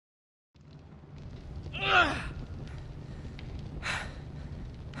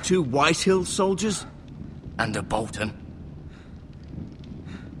2 Whitehill soldiers? And a Bolton.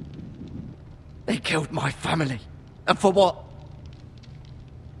 They killed my family. And for what?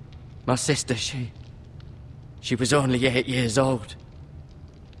 My sister, she was only 8 years old.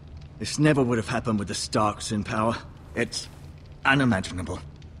 This never would have happened with the Starks in power. It's unimaginable.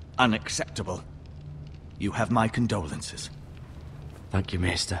 Unacceptable. You have my condolences. Thank you,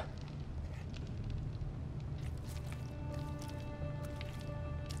 Maester.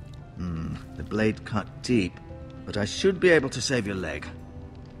 The blade cut deep, but I should be able to save your leg.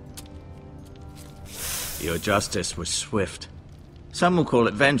 Your justice was swift. Some will call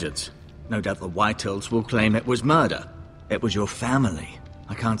it vengeance. No doubt the Whitehills will claim it was murder. It was your family.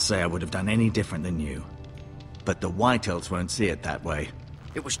 I can't say I would have done any different than you. But the Whitehills won't see it that way.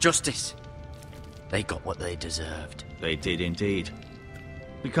 It was justice. They got what they deserved. They did indeed.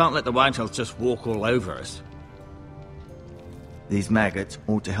 We can't let the Whitehills just walk all over us. These maggots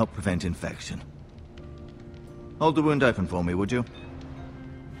ought to help prevent infection. Hold the wound open for me, would you?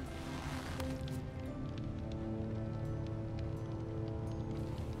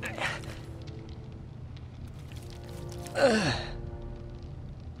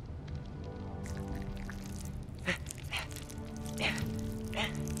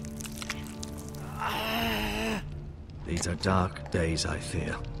 These are dark days, I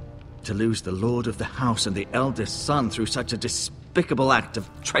fear. To lose the lord of the house and the eldest son through such a despicable act of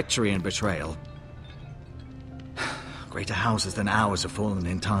treachery and betrayal. Greater houses than ours have fallen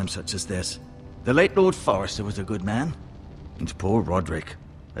in times such as this. The late Lord Forrester was a good man. And poor Roderick.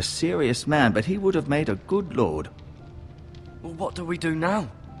 A serious man, but he would have made a good lord. Well, what do we do now?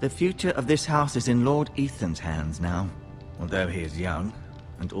 The future of this house is in Lord Ethan's hands now. Although he is young,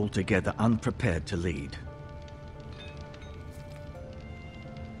 and altogether unprepared to lead.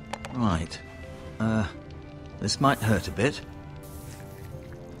 Right. This might hurt a bit.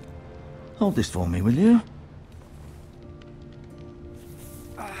 Hold this for me, will you?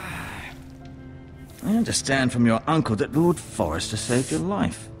 I understand from your uncle that Lord Forrester saved your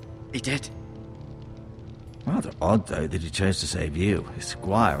life. He did. Rather odd, though, that he chose to save you, his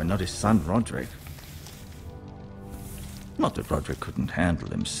squire, and not his son Roderick. Not that Roderick couldn't handle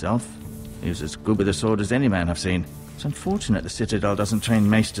himself. He was as good with a sword as any man I've seen. It's unfortunate the Citadel doesn't train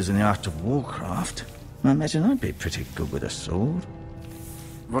maesters in the art of warcraft. I imagine I'd be pretty good with a sword.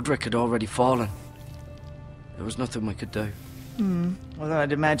 Roderick had already fallen. There was nothing we could do. Although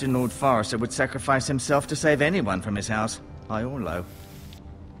I'd imagine Lord Forrester would sacrifice himself to save anyone from his house, high or low.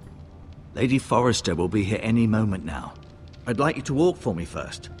 Lady Forrester will be here any moment now. I'd like you to walk for me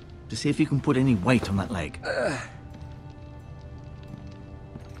first, to see if you can put any weight on that leg.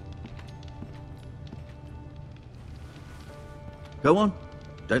 Go on.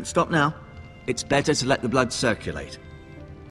 Don't stop now. It's better to let the blood circulate.